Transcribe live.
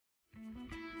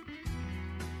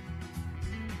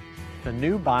The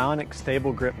new Bionic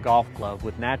StableGrip golf glove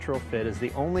with natural fit is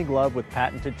the only glove with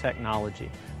patented technology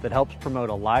that helps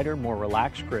promote a lighter, more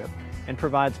relaxed grip and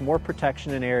provides more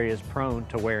protection in areas prone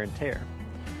to wear and tear.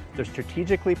 The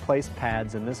strategically placed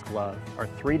pads in this glove are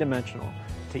three-dimensional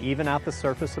to even out the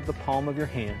surface of the palm of your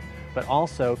hand, but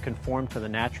also conform to the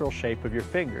natural shape of your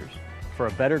fingers for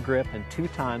a better grip and 2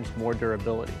 times more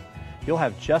durability. You'll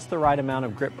have just the right amount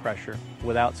of grip pressure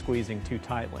without squeezing too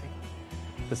tightly.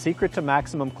 The secret to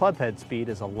maximum club head speed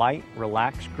is a light,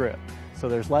 relaxed grip, so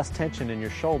there's less tension in your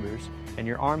shoulders and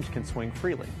your arms can swing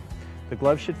freely. The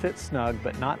glove should fit snug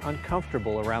but not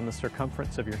uncomfortable around the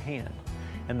circumference of your hand,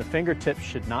 and the fingertips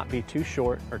should not be too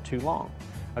short or too long.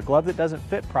 A glove that doesn't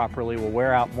fit properly will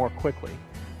wear out more quickly.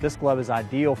 This glove is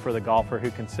ideal for the golfer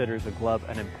who considers a glove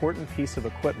an important piece of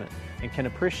equipment and can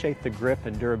appreciate the grip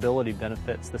and durability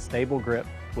benefits the StableGrip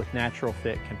with natural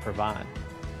fit can provide.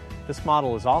 This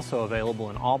model is also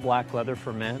available in all black leather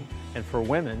for men and for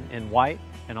women in white,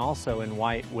 and also in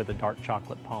white with a dark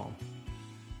chocolate palm.